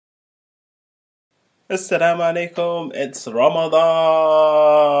Assalamu alaikum, it's Ramadan!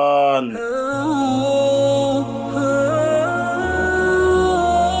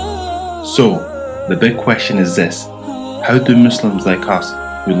 So, the big question is this: how do Muslims like us,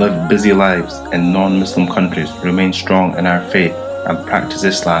 who live busy lives in non-Muslim countries, remain strong in our faith and practice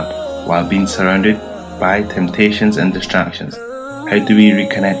Islam while being surrounded by temptations and distractions? How do we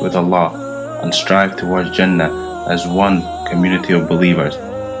reconnect with Allah and strive towards Jannah as one community of believers?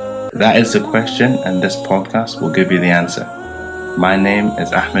 That is the question, and this podcast will give you the answer. My name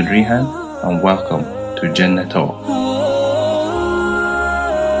is Ahmed Rihan, and welcome to Jannah Talk.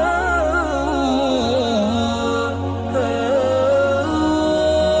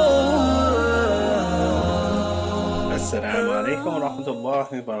 Assalamu alaikum wa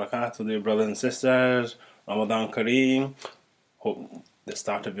rahmatullahi wa barakatuh, dear brothers and sisters. Ramadan Kareem. Hope the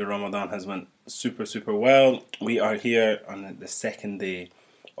start of your Ramadan has went super well. We are here on the second day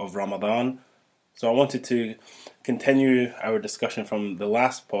of Ramadan. So I wanted to continue our discussion from the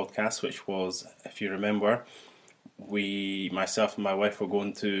last podcast, which was, if you remember, myself and my wife were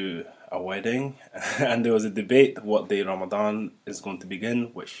going to a wedding and there was a debate what day Ramadan is going to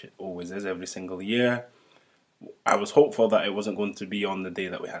begin, which it always is every single year. I was hopeful that it wasn't going to be on the day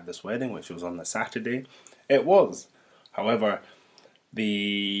that we had this wedding, which was on the Saturday. It was. However,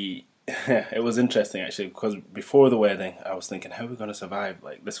 it was interesting actually, because before the wedding I was thinking, how are we going to survive?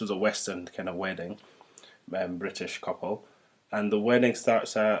 Like, this was a Western kind of wedding, British couple, and the wedding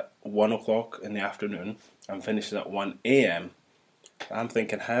starts at 1 o'clock in the afternoon and finishes at 1 a.m. I'm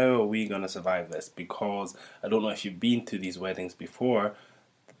thinking, how are we going to survive this? Because I don't know if you've been to these weddings before.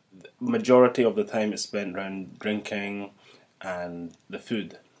 The majority of the time is spent around drinking, and the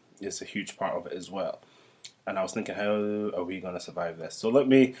food is a huge part of it as well. And I was thinking, how are we going to survive this? So let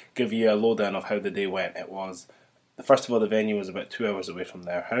me give you a lowdown of how the day went. It was, first of all, the venue was about 2 hours away from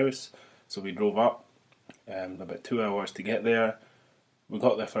their house. So we drove up about 2 hours to get there. We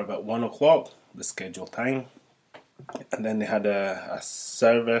got there for about 1 o'clock, the scheduled time. And then they had a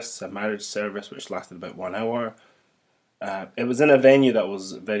marriage service, which lasted about 1 hour. It was in a venue that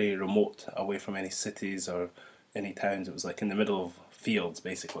was very remote, away from any cities or any towns. It was like in the middle of fields,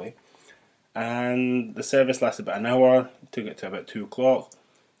 basically. And the service lasted about an hour, took it to about 2 o'clock.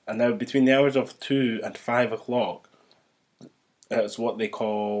 And now between the hours of 2 and 5 o'clock, it's what they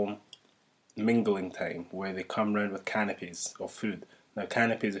call mingling time, where they come round with canopies of food. Now,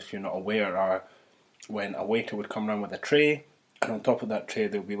 canopies, if you're not aware, are when a waiter would come round with a tray, and on top of that tray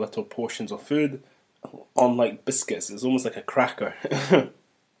there would be little portions of food on like biscuits. It's almost like a cracker.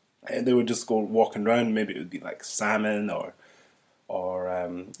 And they would just go walking around. Maybe it would be like salmon or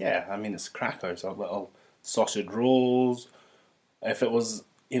it's crackers or little sausage rolls. If it was,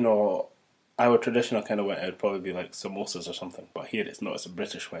 our traditional kind of wedding, it would probably be like samosas or something. But here it's not, it's a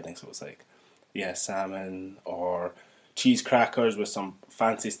British wedding, so it's like, salmon or cheese crackers with some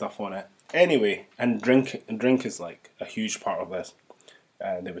fancy stuff on it. Anyway, and drink is like a huge part of this.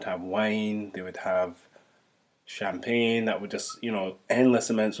 They would have wine, they would have champagne, that would just, endless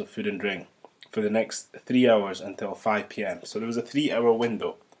amounts of food and drink for the next 3 hours until 5 p.m. So there was a 3-hour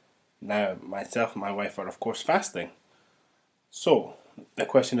window. Now, myself and my wife are, of course, fasting. So, the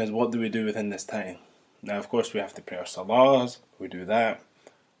question is, what do we do within this time? Now, of course, we have to pray our salahs, we do that.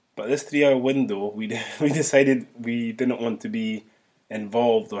 But this 3-hour window, we decided we didn't want to be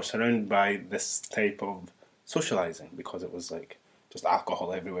involved or surrounded by this type of socializing, because it was like just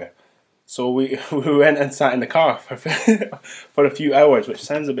alcohol everywhere. So we went and sat in the car for a few hours, which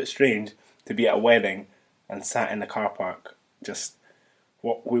sounds a bit strange to be at a wedding and sat in the car park.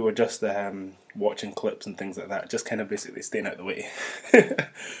 We were just watching clips and things like that, just kind of basically staying out of the way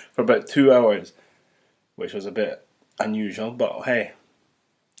for about 2 hours, which was a bit unusual. But hey,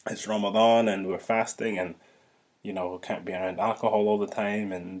 it's Ramadan and we're fasting, and we can't be around alcohol all the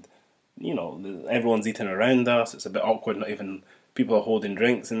time, and everyone's eating around us. It's a bit awkward. Not even people are holding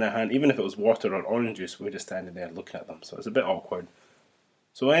drinks in their hand. Even if it was water or orange juice, we're just standing there looking at them. So it's a bit awkward.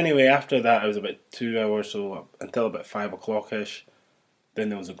 So anyway, after that, it was about 2 hours, so until about 5 o'clock-ish. Then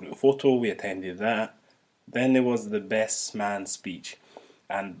there was a group photo, we attended that. Then there was the best man speech,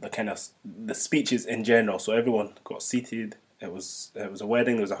 and the speeches in general. So everyone got seated. It was a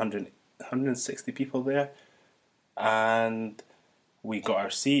wedding. There was 160 people there, and we got our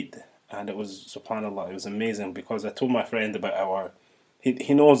seat. And it was, subhanAllah, it was amazing, because I told my friend about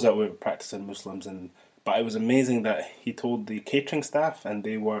he knows that we're practicing Muslims, but it was amazing that he told the catering staff, and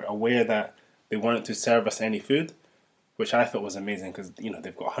they were aware that they wanted to serve us any food, which I thought was amazing, because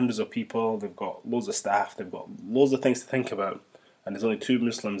they've got hundreds of people, they've got loads of staff, they've got loads of things to think about, and there's only 2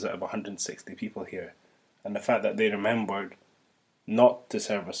 Muslims out of 160 people here. And the fact that they remembered not to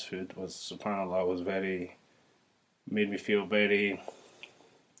serve us food was, subhanAllah, was very, made me feel very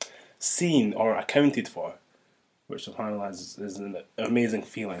seen or accounted for, which subhanAllah is an amazing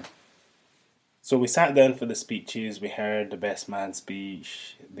feeling. So we sat down for the speeches. We heard the best man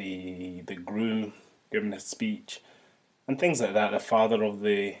speech, the groom giving a speech, and things like that. The father of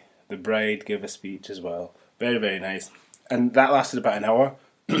the bride gave a speech as well. Very, very nice. And that lasted about an hour.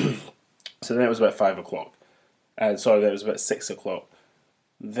 So then it was about 5 o'clock. Sorry, that was about 6 o'clock.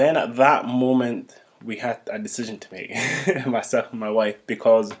 Then at that moment, we had a decision to make, myself and my wife,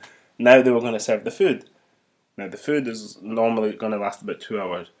 because now they were going to serve the food. Now the food is normally going to last about 2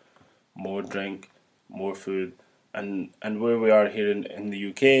 hours. More drink, more food, and where we are here in the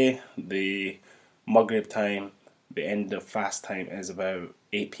UK, the Maghrib time, the end of fast time is about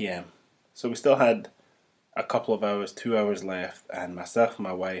 8 p.m. So we still had a couple of hours, 2 hours left, and myself and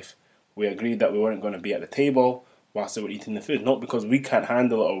my wife, we agreed that we weren't going to be at the table whilst they were eating the food. Not because we can't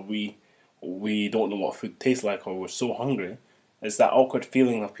handle it or we don't know what food tastes like or we're so hungry. It's that awkward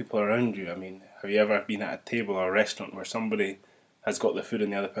feeling of people around you. I mean, have you ever been at a table or a restaurant where somebody has got the food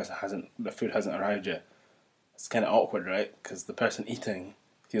and the other person hasn't, the food hasn't arrived yet? It's kind of awkward, right? Because the person eating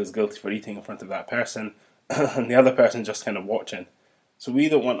feels guilty for eating in front of that person and the other person just kind of watching. So we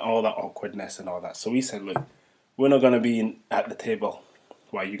don't want all that awkwardness and all that. So we said, look, we're not going to be at the table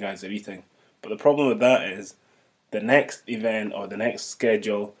while you guys are eating. But the problem with that is the next event or the next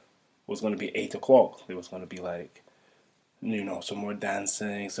schedule was going to be 8 o'clock. There was going to be like, some more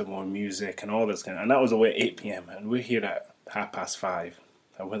dancing, some more music and all this kind of, and that was away at 8 p.m. and we're here at 5:30.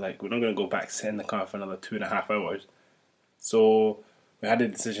 And we're like, we're not going to go back, sit in the car for another 2.5 hours. So we had a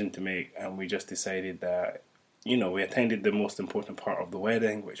decision to make, and we just decided that, we attended the most important part of the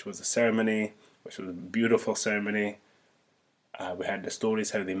wedding, which was the ceremony, which was a beautiful ceremony. We heard the stories,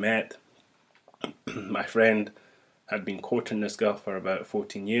 how they met. My friend had been courting this girl for about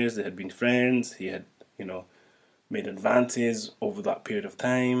 14 years. They had been friends. He had, made advances over that period of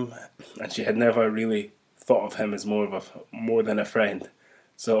time, and she had never really thought of him as more than a friend.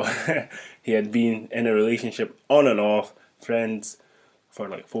 So he had been in a relationship on and off, friends for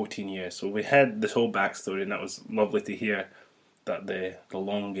like 14 years. So we had this whole backstory, and that was lovely to hear that the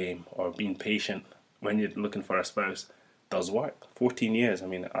long game or being patient when you're looking for a spouse does work. 14 years. I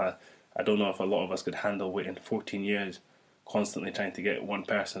mean, I don't know if a lot of us could handle waiting 14 years, constantly trying to get one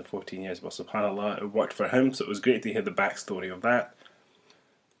person 14 years, but subhanAllah, it worked for him. So it was great to hear the backstory of that.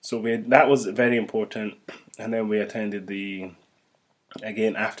 So that was very important. And then we attended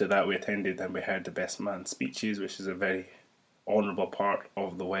after that we attended and we heard the best man speeches, which is a very honourable part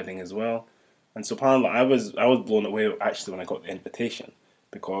of the wedding as well. And subhanAllah, I was blown away actually when I got the invitation,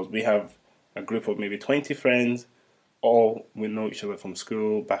 because we have a group of maybe 20 friends, all we know each other from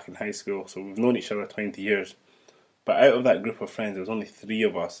school, back in high school, so we've known each other 20 years. But out of that group of friends, there was only 3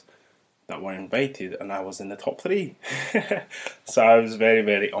 of us that were invited, and I was in the top 3. So I was very,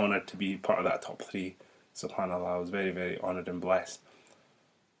 very honoured to be part of that top 3. SubhanAllah, I was very, very honoured and blessed.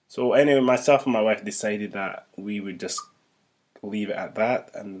 So anyway, myself and my wife decided that we would just leave it at that,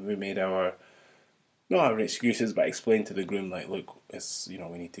 and we made not our excuses, but explained to the groom, like, look, it's, we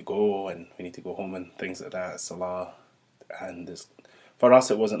need to go, and we need to go home and things like that, salah, and for us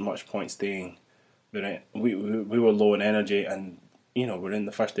it wasn't much point staying. We were low in energy, and we're in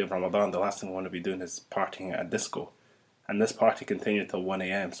the first day of Ramadan. The last thing we want to be doing is partying at a disco, and this party continued till 1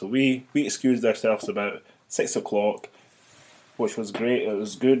 a.m. So we excused ourselves about 6 o'clock, which was great. It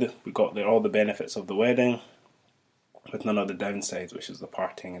was good. We got all the benefits of the wedding with none of the downsides, which is the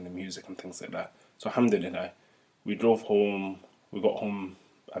partying and the music and things like that. So alhamdulillah, we drove home. We got home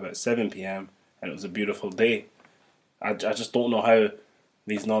about 7 p.m. and it was a beautiful day. I just don't know how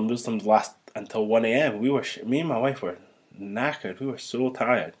these non-Muslims last until 1 a.m. Me and my wife were knackered. We were so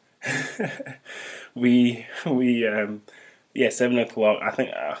tired. 7 o'clock. I think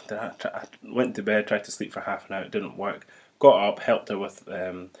I went to bed, tried to sleep for half an hour. It didn't work. Got up, helped her with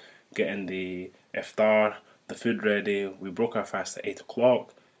getting the iftar, the food ready. We broke our fast at 8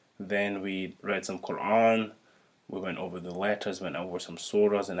 o'clock. Then we read some Quran. We went over the letters, went over some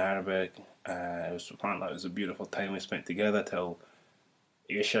surahs in Arabic. It was a beautiful time we spent together till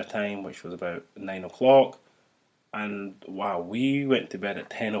Isha time, which was about 9 o'clock. And wow, we went to bed at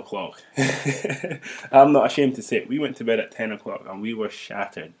 10 o'clock. I'm not ashamed to say it. We went to bed at 10 o'clock and we were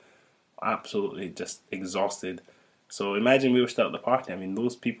shattered. Absolutely just exhausted. So imagine we were still at the party. I mean,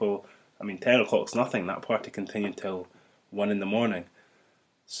 those people, 10 o'clock's nothing. That party continued till 1 in the morning.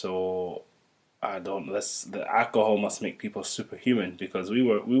 So the alcohol must make people superhuman, because we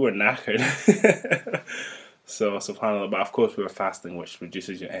were knackered. So subhanAllah, but of course we were fasting, which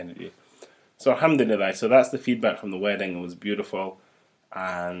reduces your energy. So alhamdulillah, so that's the feedback from the wedding. It was beautiful,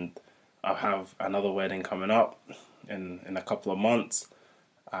 and I'll have another wedding coming up in a couple of months.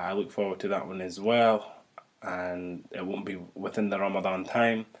 I look forward to that one as well, and it won't be within the Ramadan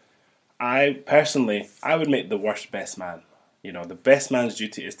time. I would make the worst best man. You know, the best man's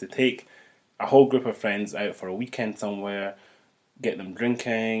duty is to take a whole group of friends out for a weekend somewhere, get them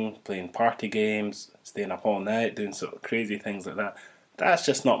drinking, playing party games, staying up all night, doing sort of crazy things like that. That's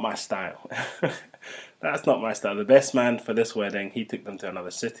just not my style. That's not my style. The best man for this wedding, he took them to another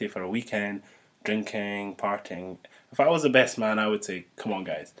city for a weekend, drinking, partying. If I was the best man, I would say, come on,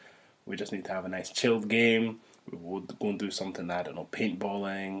 guys, we just need to have a nice chilled game. We'll go and do something, I don't know,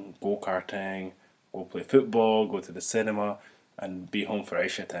 paintballing, go-karting, go play football, go to the cinema, and be home for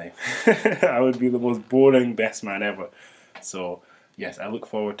Isha time. I would be the most boring best man ever. So, yes, I look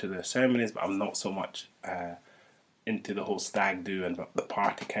forward to the ceremonies, but I'm not so much into the whole stag do and the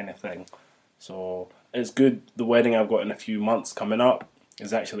party kind of thing. So, it's good. The wedding I've got in a few months coming up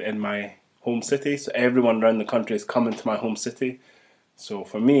is actually in my home city. So, everyone around the country is coming to my home city. So,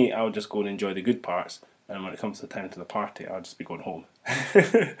 for me, I'll just go and enjoy the good parts. And when it comes to the time to the party, I'll just be going home.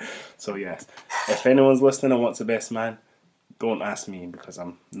 So, yes, if anyone's listening and wants the best man, don't ask me, because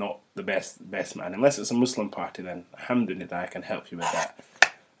I'm not the best man. Unless it's a Muslim party, then alhamdulillah, I can help you with that.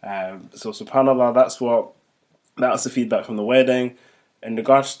 So subhanAllah, that's the feedback from the wedding. In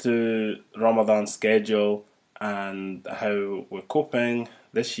regards to Ramadan schedule and how we're coping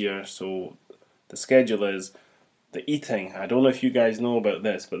this year, so the schedule is the eating. I don't know if you guys know about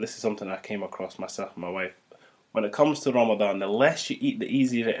this, but this is something I came across myself and my wife. When it comes to Ramadan, the less you eat, the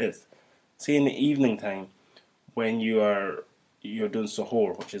easier it is. See, in the evening time, when you're doing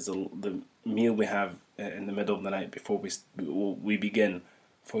suhoor, which is the meal we have in the middle of the night before we begin.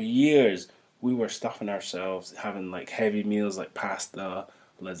 For years, we were stuffing ourselves, having like heavy meals like pasta,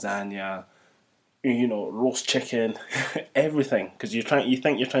 lasagna, roast chicken, everything. Because you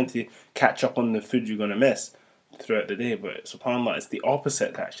think you're trying to catch up on the food you're going to miss throughout the day, but subhanAllah, it's the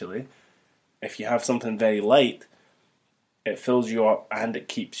opposite actually. If you have something very light, it fills you up and it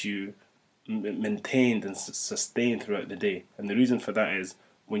keeps you maintained and sustained throughout the day. And the reason for that is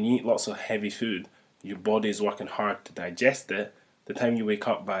when you eat lots of heavy food, your body is working hard to digest it. The time you wake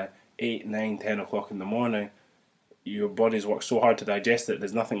up by 8, 9, 10 o'clock in the morning, your body's worked so hard to digest it,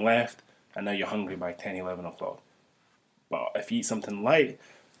 there's nothing left, and now you're hungry by 10, 11 o'clock. But if you eat something light,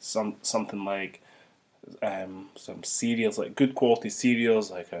 something like some cereals, like good quality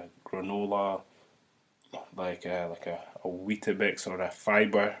cereals, like a granola, like a Weetabix or a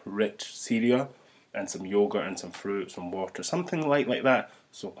fiber-rich cereal, and some yogurt and some fruit, some water, something like that.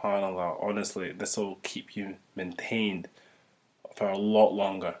 SubhanAllah, honestly, this will keep you maintained for a lot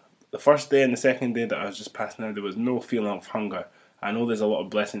longer. The first day and the second day that I was just passing out, there was no feeling of hunger. I know there's a lot of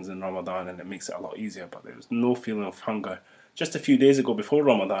blessings in Ramadan and it makes it a lot easier, but there was no feeling of hunger. Just a few days ago, before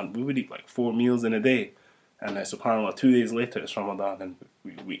Ramadan, we would eat like 4 meals in a day. And SubhanAllah, 2 days later it's Ramadan and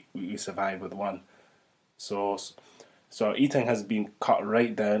we survived with one. So our eating has been cut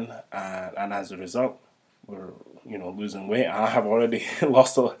right down, and as a result, we're losing weight. I have already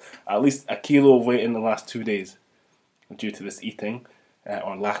lost at least a kilo of weight in the last 2 days due to this eating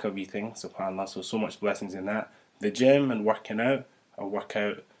or lack of eating. SubhanAllah, so much blessings in that. The gym and working out.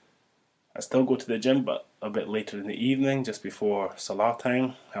 I still go to the gym, but a bit later in the evening, just before Salah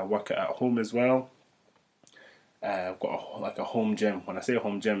time. I work out at home as well. I've got a home gym. When I say a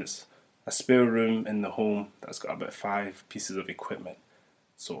home gym, it's a spare room in the home that's got about 5 pieces of equipment.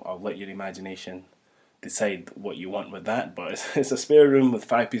 So I'll let your imagination decide what you want with that. But it's a spare room with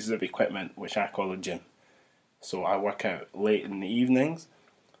 5 pieces of equipment, which I call a gym. So I work out late in the evenings.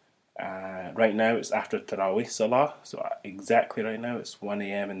 Right now it's after Taraweeh Salah. So exactly right now it's 1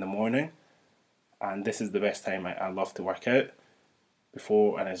 a.m. in the morning. And this is the best time I love to work out.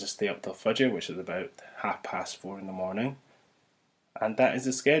 And I just stay up till Fajr, which is about 4:30 in the morning. And that is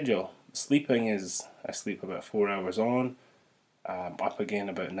the schedule. Sleeping is, I sleep about 4 hours on. Up again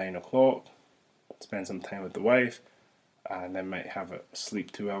about 9 o'clock. Spend some time with the wife. And then might have a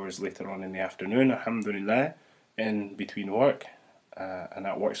sleep 2 hours later on in the afternoon, alhamdulillah, in between work. And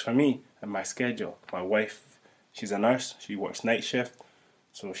that works for me and my schedule. My wife, she's a nurse. She works night shift.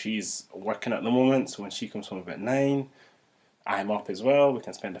 So she's working at the moment. So when she comes home about 9, I'm up as well. We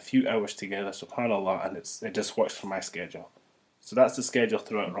can spend a few hours together, subhanAllah, and it just works for my schedule. So that's the schedule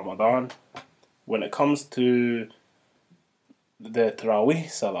throughout Ramadan. When it comes to the Taraweeh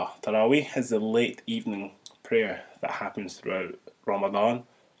Salah, Taraweeh is the late evening prayer that happens throughout Ramadan.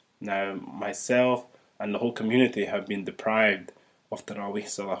 Now, myself and the whole community have been deprived of Taraweeh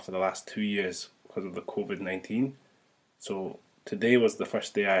Salah for the last 2 years because of the COVID-19. So today was the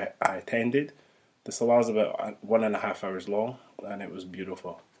first day I attended. The salah is about 1.5 hours long, and it was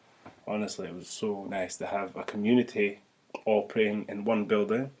beautiful. Honestly, it was so nice to have a community all praying in one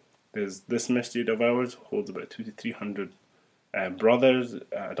building. There's this masjid of ours holds about 200 to 300 brothers.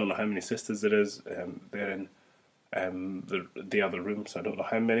 I don't know how many sisters there is. They're in the other room, so I don't know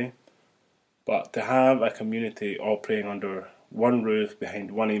how many. But to have a community all praying under one roof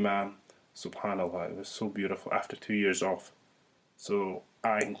behind one imam, subhanallah, it was so beautiful after 2 years off. So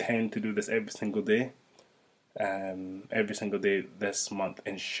I intend to do this every single day. Every single day this month,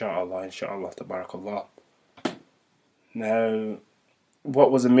 inshallah, tabarakallah. Now,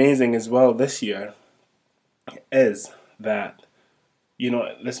 what was amazing as well this year is that,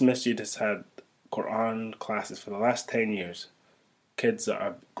 this masjid has had Quran classes for the last 10 years. Kids that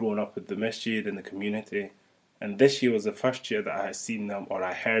are growing up with the masjid and the community. And this year was the first year that I had seen them, or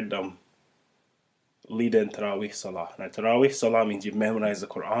I heard them, lead in Taraweeh Salah. Now, Taraweeh Salah means you memorize the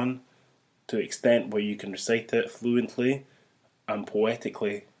Quran to the extent where you can recite it fluently and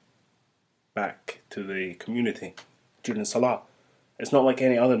poetically back to the community during Salah. It's not like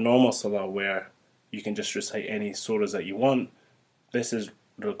any other normal Salah where you can just recite any surahs that you want. This is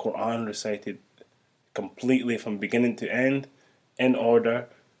the Quran recited completely from beginning to end, in order,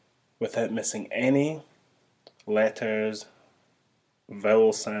 without missing any letters,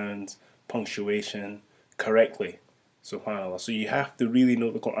 vowel sounds, punctuation, correctly. SubhanAllah. So you have to really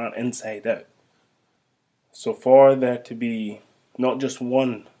know the Quran inside out. So for there to be not just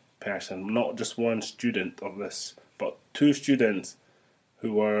one person, not just one student of this, but two students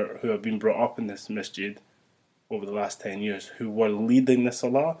who have been brought up in this masjid over the last 10 years, who were leading the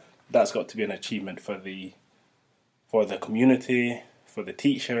salah, that's got to be an achievement for the community, for the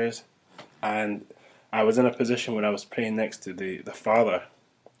teachers. And I was in a position when I was praying next to the father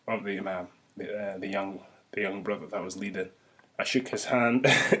of the imam, the young brother that was leading. I shook his hand.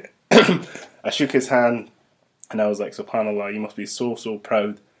 And I was like, subhanallah, you must be so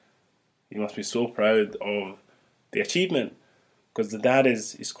proud. You must be so proud of the achievement. Because the dad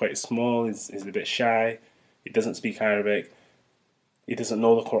is quite small, he's a bit shy, he doesn't speak Arabic, he doesn't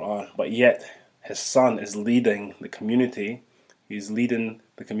know the Quran, but yet his son is leading the community. He's leading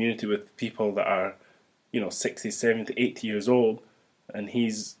the community with people that are, 60, 70, 80 years old, and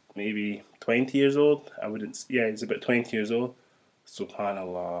he's maybe 20 years old. He's about 20 years old.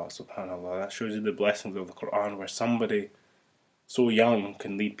 Subhanallah, that shows you the blessings of the Quran, where somebody so young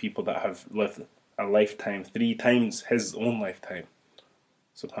can lead people that have lived a lifetime, 3 times his own lifetime.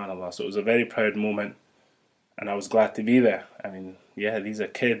 Subhanallah. So it was a very proud moment, and I was glad to be there. I mean, these are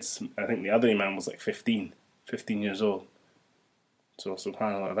kids. I think the other imam was like 15 years old. So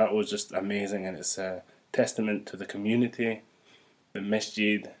subhanallah, that was just amazing, and it's a testament to the community, the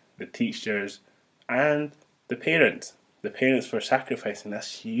masjid, the teachers, and the parents. The parents for sacrificing.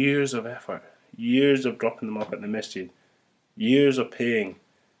 That's years of effort, years of dropping them off at the masjid, years of paying,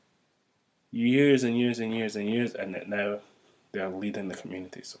 years and years and years and years, and now they are leading the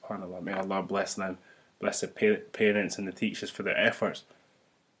community. SubhanAllah. May Allah bless them, bless the parents and the teachers for their efforts,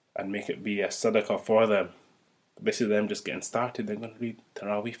 and make it be a sadaqah for them. This is them just getting started. They're going to read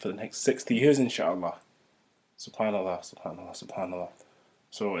Taraweeh for the next 60 years, inshallah. SubhanAllah.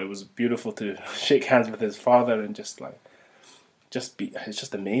 So it was beautiful to shake hands with his father and it's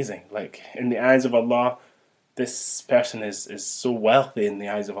just amazing. Like, in the eyes of Allah, this person is so wealthy in the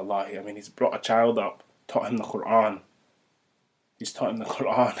eyes of Allah. I mean, he's brought a child up, taught him the Quran. He's taught him the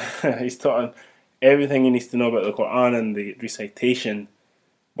Quran. He's taught him everything he needs to know about the Quran and the recitation,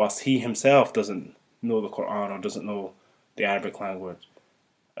 whilst he himself doesn't know the Quran or doesn't know the Arabic language.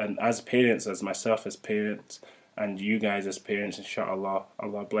 And as parents, as myself as parents, and you guys as parents, inshallah,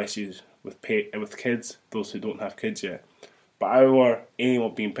 Allah bless you with kids, those who don't have kids yet. But our aim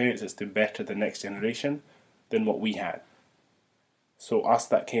of being parents is to better the next generation than what we had. So us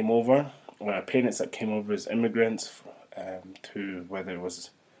that came over, or our parents that came over as immigrants to, whether it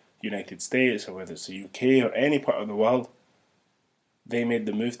was United States or whether it's the UK or any part of the world, they made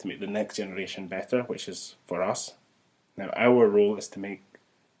the move to make the next generation better, which is for us. Now our role is to make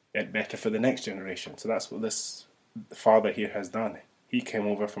it better for the next generation. So that's what this father here has done. He came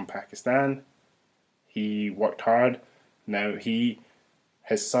over from Pakistan. He worked hard. Now his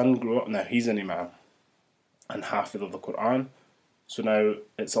son grew up. Now he's an imam and hafiz of the Quran. So now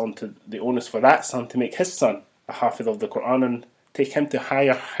it's on to the onus for that son to make his son a hafiz of the Quran and take him to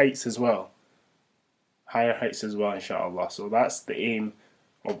higher heights as well. Higher heights as well, inshallah. So that's the aim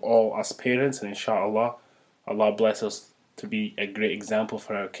of all us parents, and inshallah, Allah bless us to be a great example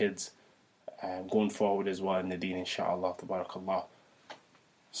for our kids going forward as well in the deen, inshallah, tabarakallah.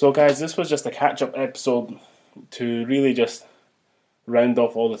 So guys, this was just a catch-up episode to really just round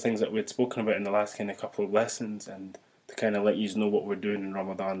off all the things that we'd spoken about in the last kind of couple of lessons, and to kind of let you know what we're doing in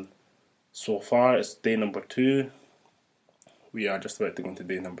Ramadan so far. It's day number 2. We are just about to go into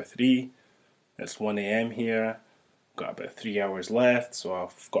day number 3. It's 1 a.m. here. Got about 3 hours left, so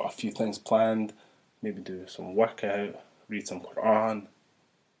I've got a few things planned. Maybe do some workout, read some Quran,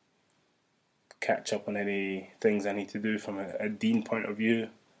 catch up on any things I need to do from a deen point of view,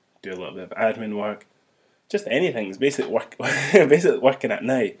 do a little bit of admin work, just anything. It's basically working at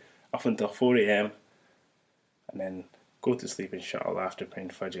night up until 4 a.m. and then go to sleep, inshallah, after praying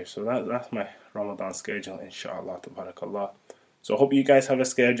Fajr. So that's my Ramadan schedule, inshallah, tabarakallah. So I hope you guys have a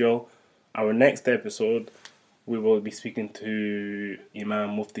schedule. Our next episode, we will be speaking to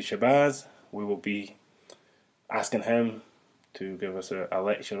Imam Mufti Shabazz. We will be asking him to give us a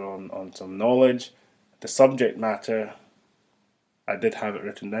lecture on some knowledge. The subject matter, I did have it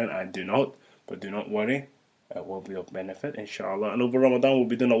written down, I do not, but do not worry, it will be of benefit, inshallah. And over Ramadan, we'll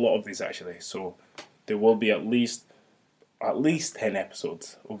be doing a lot of these actually, so there will be at least 10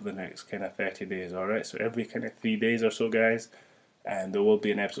 episodes over the next kind of 30 days, alright? So every kind of 3 days or so, guys, and there will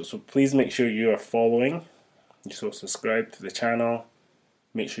be an episode. So please make sure you are following, so subscribe to the channel,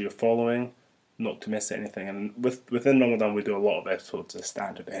 make sure you're following, not to miss anything. And within Ramadan, we do a lot of episodes as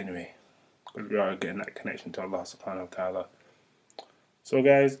standard anyway, because we are getting that connection to Allah subhanahu wa ta'ala. So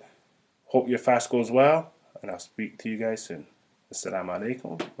guys, hope your fast goes well, and I'll speak to you guys soon. Assalamu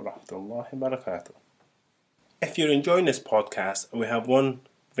alaikum wa rahmatullahi wa barakatuh. If you're enjoying this podcast, we have one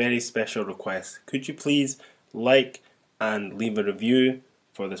very special request. Could you please like and leave a review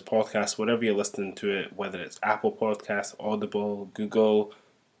for this podcast, wherever you're listening to it, whether it's Apple Podcasts, Audible, Google,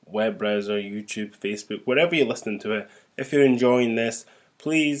 web browser, YouTube, Facebook, wherever you're listening to it. If you're enjoying this,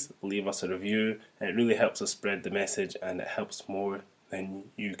 please leave us a review. It really helps us spread the message, and it helps more than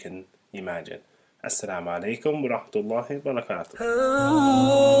you can imagine. Assalamu alaikum wa rahmatullahi wa barakatuh.